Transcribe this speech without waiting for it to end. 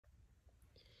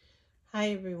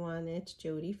Hi everyone, it's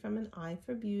Jody from An Eye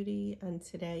for Beauty, and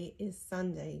today is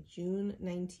Sunday, June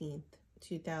 19th,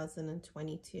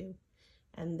 2022.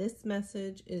 And this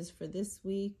message is for this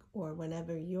week or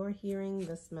whenever you're hearing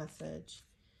this message.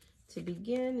 To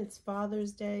begin, it's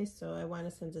Father's Day, so I want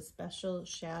to send a special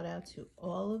shout out to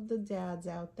all of the dads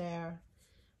out there,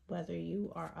 whether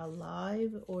you are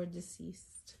alive or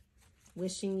deceased.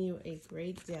 Wishing you a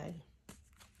great day.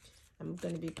 I'm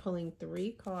going to be pulling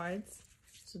 3 cards.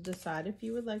 So decide if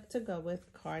you would like to go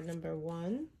with card number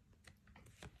 1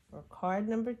 or card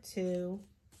number 2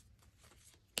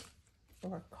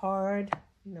 or card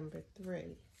number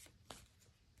 3.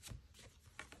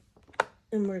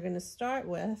 And we're going to start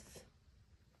with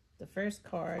the first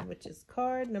card, which is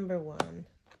card number 1.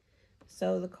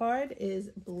 So the card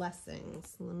is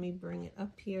blessings. Let me bring it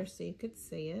up here so you could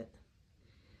see it.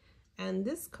 And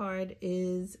this card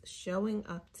is showing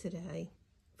up today.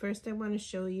 First, I want to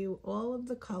show you all of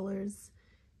the colors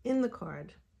in the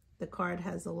card. The card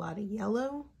has a lot of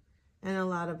yellow and a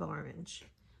lot of orange.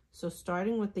 So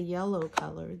starting with the yellow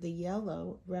color, the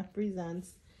yellow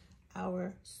represents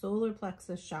our solar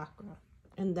plexus chakra.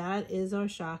 And that is our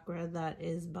chakra that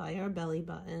is by our belly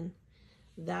button.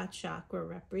 That chakra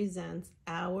represents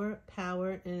our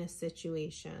power in a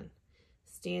situation.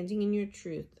 Standing in your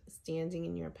truth, standing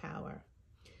in your power.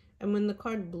 And when the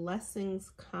card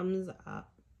blessings comes up,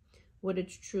 what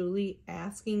it's truly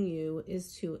asking you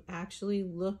is to actually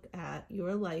look at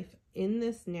your life in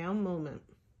this now moment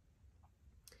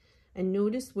and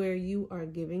notice where you are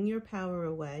giving your power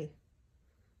away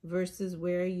versus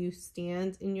where you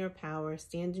stand in your power,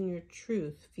 stand in your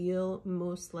truth, feel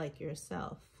most like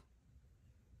yourself.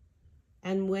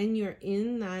 And when you're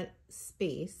in that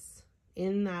space,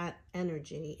 in that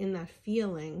energy, in that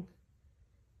feeling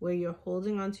where you're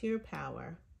holding onto your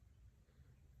power,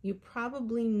 you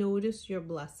probably notice your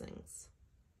blessings.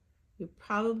 You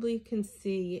probably can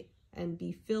see and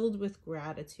be filled with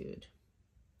gratitude.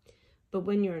 But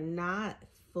when you're not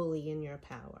fully in your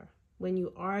power, when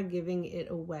you are giving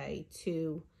it away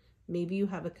to, maybe you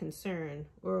have a concern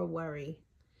or a worry,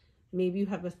 maybe you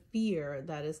have a fear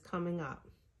that is coming up,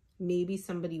 maybe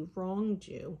somebody wronged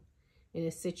you in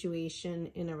a situation,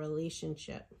 in a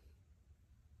relationship.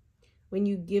 When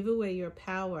you give away your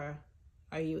power,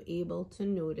 are you able to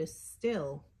notice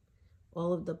still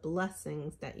all of the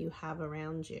blessings that you have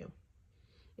around you?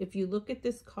 If you look at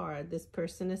this card, this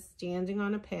person is standing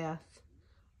on a path,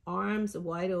 arms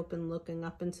wide open, looking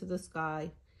up into the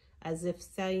sky, as if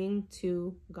saying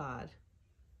to God,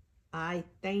 I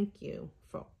thank you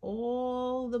for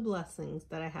all the blessings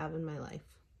that I have in my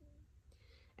life.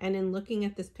 And in looking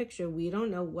at this picture, we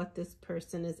don't know what this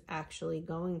person is actually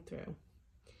going through.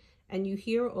 And you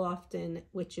hear often,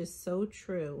 which is so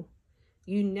true,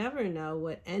 you never know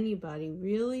what anybody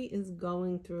really is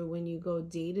going through when you go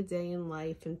day to day in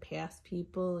life and pass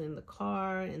people in the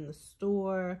car, in the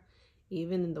store,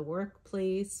 even in the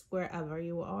workplace, wherever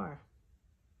you are.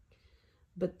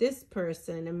 But this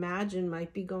person, imagine,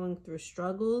 might be going through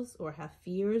struggles or have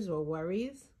fears or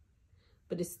worries,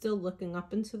 but is still looking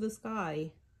up into the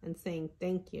sky and saying,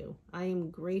 thank you. I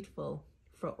am grateful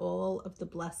for all of the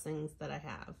blessings that I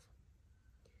have.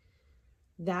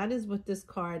 That is what this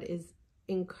card is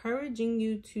encouraging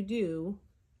you to do,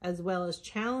 as well as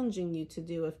challenging you to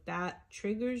do if that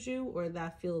triggers you or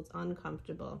that feels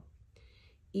uncomfortable.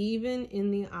 Even in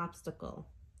the obstacle,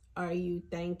 are you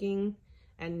thanking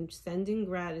and sending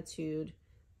gratitude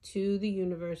to the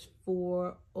universe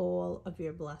for all of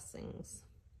your blessings?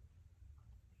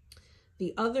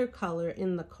 The other color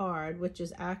in the card, which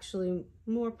is actually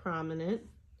more prominent,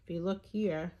 if you look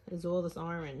here, is all this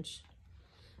orange.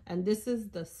 And this is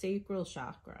the sacral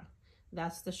chakra.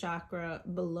 That's the chakra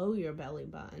below your belly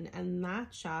button. And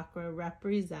that chakra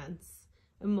represents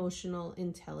emotional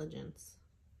intelligence.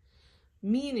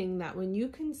 Meaning that when you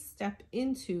can step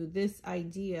into this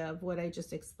idea of what I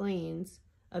just explained,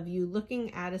 of you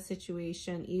looking at a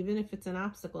situation, even if it's an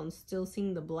obstacle, and still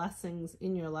seeing the blessings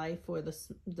in your life or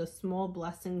the small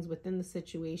blessings within the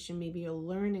situation, maybe you're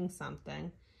learning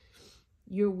something,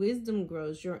 your wisdom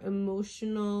grows, your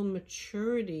emotional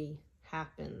maturity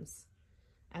happens.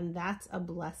 And that's a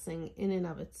blessing in and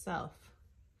of itself.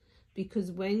 Because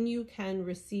when you can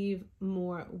receive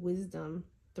more wisdom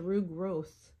through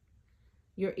growth,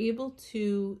 you're able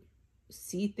to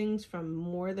see things from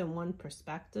more than one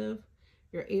perspective.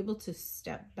 You're able to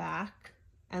step back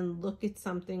and look at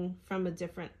something from a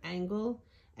different angle.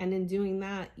 And in doing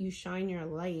that, you shine your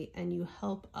light and you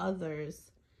help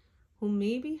others who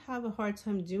maybe have a hard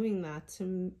time doing that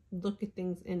to look at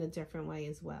things in a different way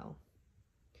as well.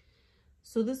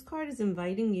 So this card is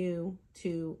inviting you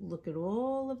to look at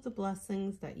all of the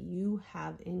blessings that you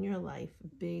have in your life,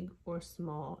 big or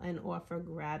small, and offer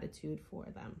gratitude for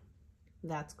them.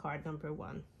 That's card number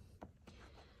 1.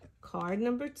 Card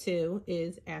number 2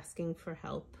 is asking for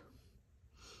help.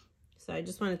 So I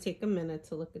just want to take a minute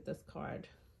to look at this card.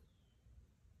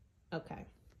 Okay.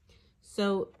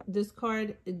 So this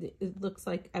card, it looks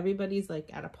like everybody's like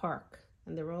at a park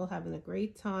and they're all having a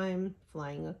great time,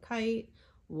 flying a kite,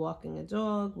 walking a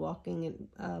dog, walking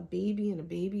a baby in a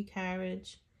baby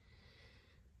carriage.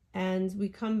 And we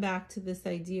come back to this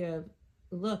idea of,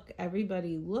 look,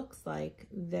 everybody looks like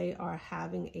they are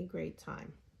having a great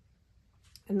time.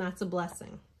 And that's a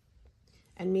blessing.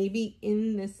 And maybe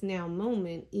in this now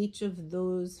moment, each of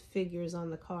those figures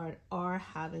on the card are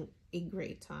having a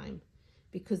great time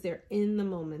because they're in the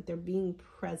moment, they're being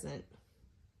present.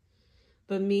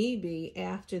 But maybe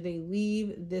after they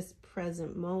leave this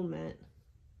present moment,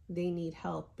 they need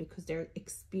help because they're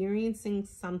experiencing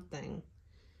something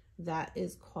that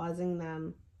is causing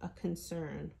them a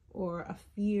concern, or a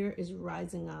fear is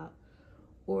rising up,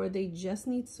 or they just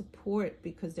need support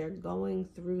because they're going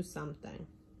through something.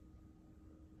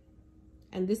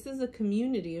 And this is a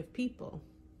community of people,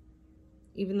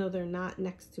 even though they're not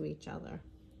next to each other.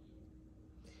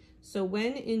 So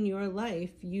when in your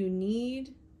life you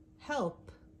need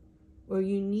help or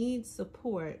you need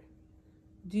support,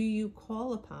 do you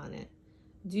call upon it?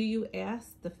 Do you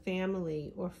ask the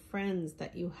family or friends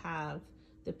that you have,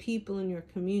 the people in your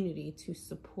community, to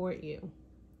support you?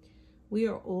 We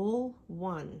are all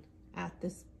one at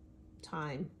this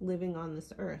time living on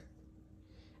this earth.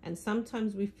 And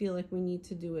sometimes we feel like we need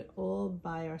to do it all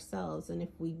by ourselves. And if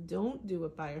we don't do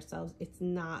it by ourselves, it's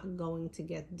not going to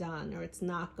get done, or it's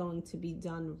not going to be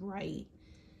done right.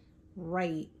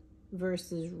 Right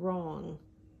versus wrong,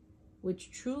 which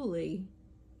truly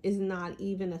is not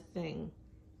even a thing.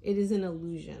 It is an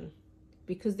illusion,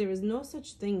 because there is no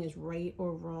such thing as right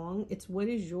or wrong. It's what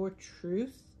is your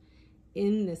truth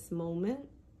in this moment,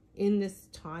 in this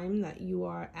time that you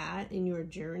are at in your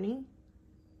journey.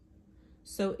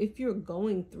 So if you're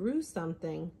going through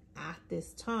something at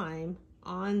this time,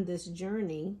 on this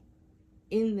journey,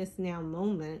 in this now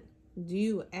moment, do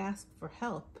you ask for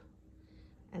help?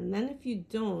 And then if you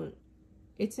don't,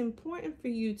 it's important for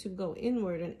you to go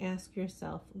inward and ask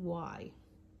yourself why.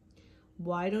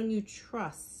 Why don't you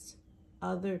trust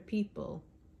other people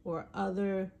or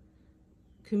other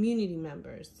community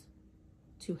members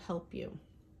to help you?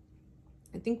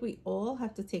 I think we all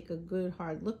have to take a good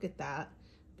hard look at that,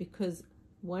 because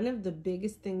one of the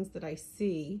biggest things that I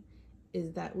see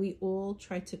is that we all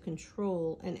try to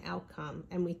control an outcome,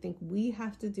 and we think we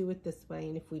have to do it this way,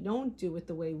 and if we don't do it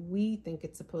the way we think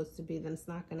it's supposed to be, then it's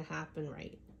not going to happen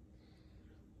right.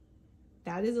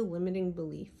 That is a limiting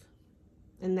belief,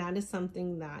 and that is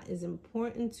something that is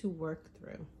important to work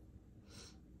through.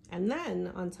 And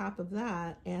then on top of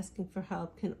that, asking for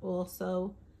help can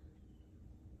also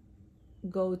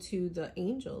go to the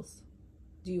angels.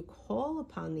 Do you call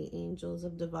upon the angels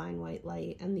of divine white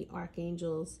light and the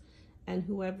archangels and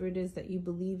whoever it is that you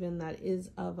believe in that is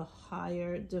of a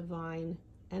higher divine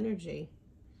energy?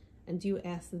 And do you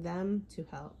ask them to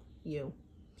help you?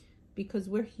 Because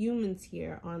we're humans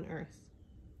here on earth.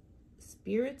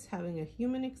 Spirits having a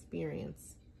human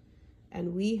experience.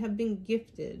 And we have been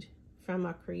gifted from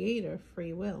our Creator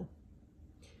free will.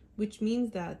 Which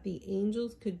means that the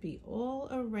angels could be all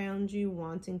around you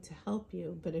wanting to help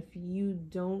you, but if you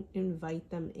don't invite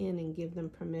them in and give them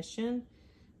permission,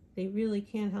 they really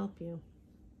can't help you.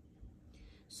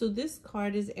 So this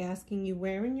card is asking you,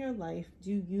 where in your life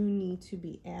do you need to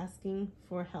be asking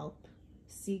for help,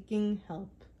 seeking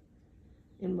help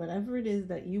in whatever it is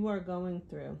that you are going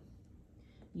through?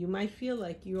 You might feel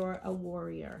like you're a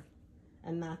warrior,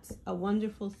 and that's a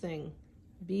wonderful thing.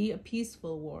 Be a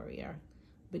peaceful warrior.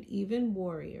 But even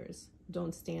warriors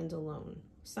don't stand alone.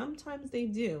 Sometimes they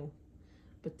do,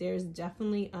 but there's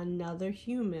definitely another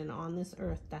human on this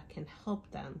earth that can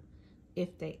help them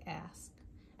if they ask.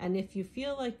 And if you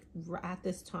feel like at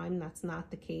this time that's not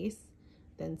the case,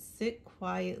 then sit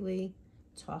quietly,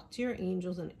 talk to your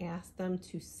angels, and ask them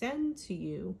to send to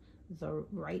you the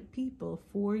right people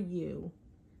for you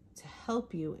to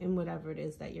help you in whatever it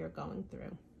is that you're going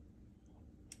through.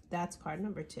 That's card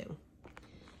number 2.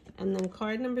 And then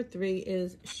card number 3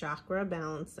 is chakra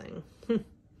balancing.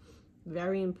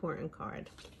 Very important card.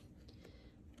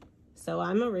 So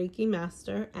I'm a Reiki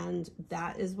master, and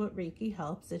that is what Reiki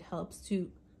helps. It helps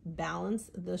to balance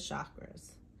the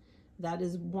chakras. That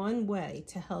is one way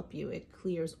to help you. It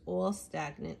clears all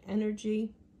stagnant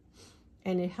energy,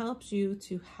 and it helps you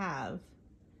to have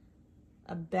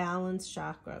a balanced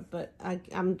chakra. But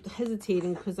I'm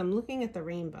hesitating because I'm looking at the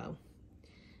rainbow.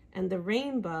 And the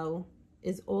rainbow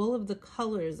is all of the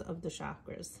colors of the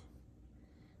chakras.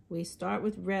 We start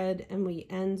with red and we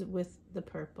end with the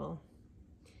purple.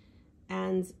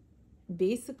 And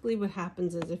basically what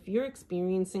happens is if you're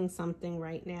experiencing something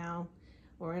right now,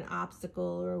 or an obstacle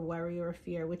or a worry or a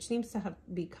fear, which seems to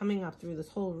be coming up through this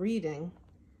whole reading,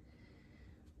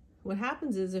 what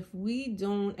happens is if we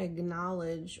don't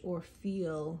acknowledge or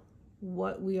feel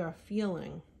what we are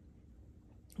feeling,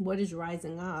 what is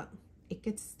rising up, it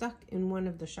gets stuck in one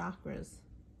of the chakras.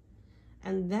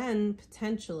 And then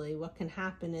potentially what can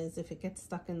happen is if it gets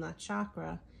stuck in that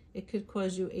chakra, it could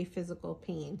cause you a physical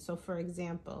pain. So for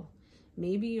example,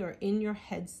 maybe you're in your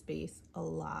head space a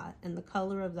lot and the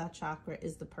color of that chakra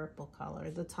is the purple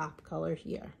color, the top color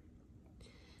here.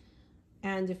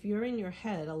 And if you're in your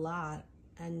head a lot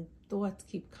and thoughts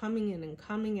keep coming in and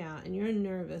coming out and you're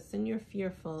nervous and you're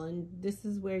fearful and this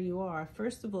is where you are,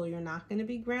 first of all, you're not going to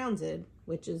be grounded,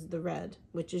 which is the red,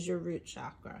 which is your root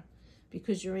chakra,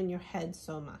 because you're in your head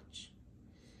so much.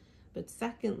 But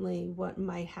secondly, what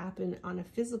might happen on a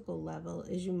physical level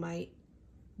is you might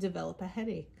develop a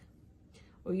headache.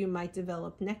 Or you might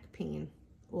develop neck pain,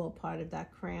 all part of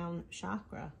that crown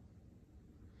chakra.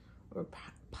 Or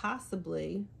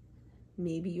possibly,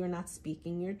 maybe you're not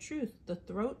speaking your truth, the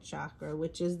throat chakra,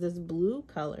 which is this blue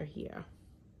color here.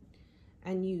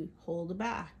 And you hold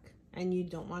back, and you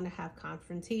don't want to have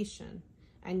confrontation,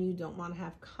 and you don't want to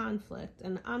have conflict.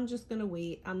 And I'm just going to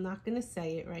wait. I'm not going to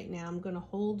say it right now. I'm going to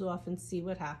hold off and see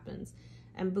what happens.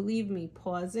 And believe me,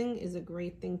 pausing is a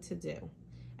great thing to do.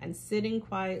 And sitting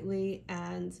quietly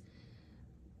and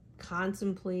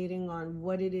contemplating on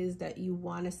what it is that you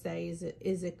want to say.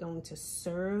 Is it going to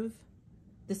serve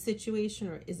the situation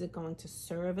or is it going to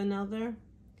serve another?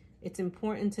 It's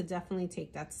important to definitely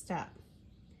take that step.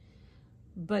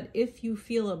 But if you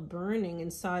feel a burning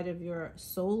inside of your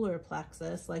solar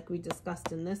plexus, like we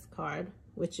discussed in this card,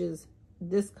 which is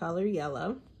this color,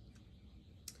 yellow,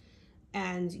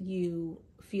 and you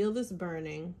feel this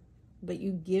burning, but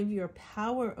you give your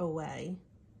power away,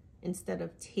 instead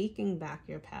of taking back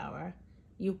your power,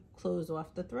 you close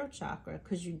off the throat chakra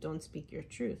because you don't speak your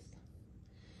truth.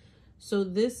 So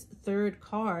this third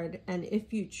card, and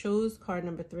if you chose card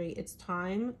number 3, it's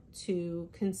time to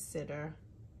consider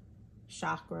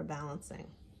chakra balancing.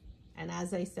 And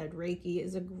as I said, Reiki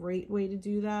is a great way to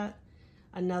do that.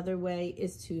 Another way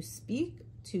is to speak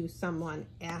to someone,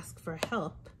 ask for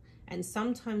help. And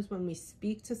sometimes when we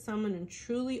speak to someone and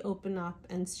truly open up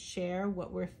and share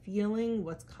what we're feeling,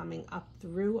 what's coming up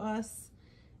through us,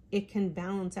 it can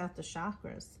balance out the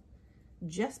chakras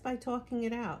just by talking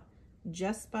it out,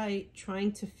 just by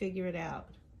trying to figure it out,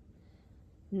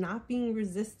 not being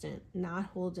resistant, not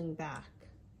holding back,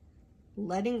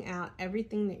 letting out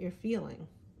everything that you're feeling.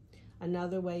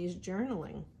 Another way is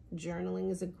journaling. Journaling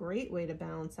is a great way to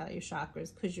balance out your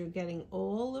chakras because you're getting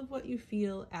all of what you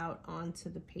feel out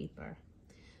onto the paper.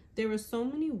 There are so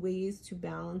many ways to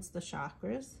balance the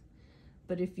chakras,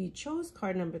 but if you chose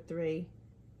card number 3,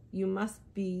 you must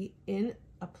be in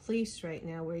a place right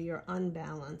now where you're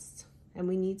unbalanced, and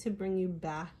we need to bring you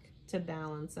back to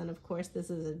balance. And of course, this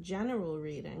is a general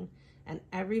reading, and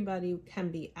everybody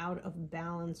can be out of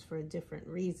balance for a different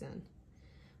reason.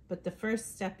 But the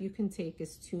first step you can take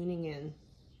is tuning in.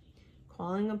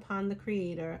 Calling upon the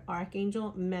Creator.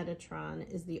 Archangel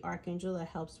Metatron is the archangel that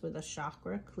helps with a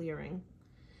chakra clearing.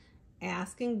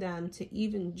 Asking them to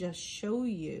even just show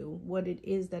you what it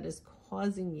is that is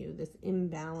causing you this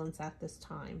imbalance at this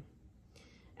time.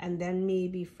 And then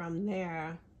maybe from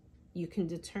there, you can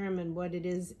determine what it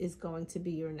is going to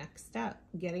be your next step.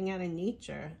 Getting out of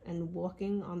nature and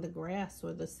walking on the grass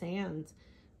or the sand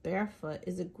barefoot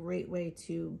is a great way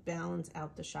to balance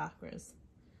out the chakras.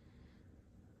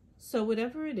 So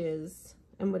whatever it is,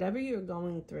 and whatever you're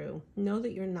going through, know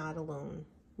that you're not alone.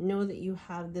 Know that you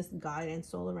have this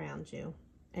guidance all around you.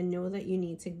 And know that you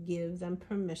need to give them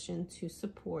permission to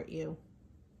support you.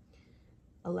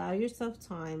 Allow yourself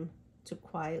time to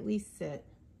quietly sit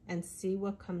and see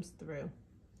what comes through.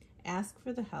 Ask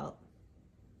for the help.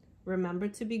 Remember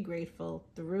to be grateful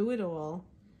through it all,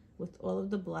 with all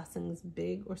of the blessings,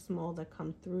 big or small, that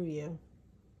come through you.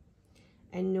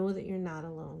 And know that you're not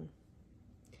alone.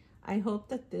 I hope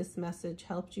that this message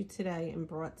helped you today and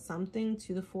brought something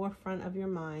to the forefront of your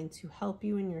mind to help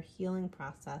you in your healing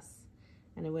process.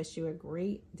 And I wish you a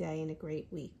great day and a great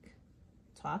week.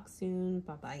 Talk soon.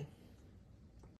 Bye-bye.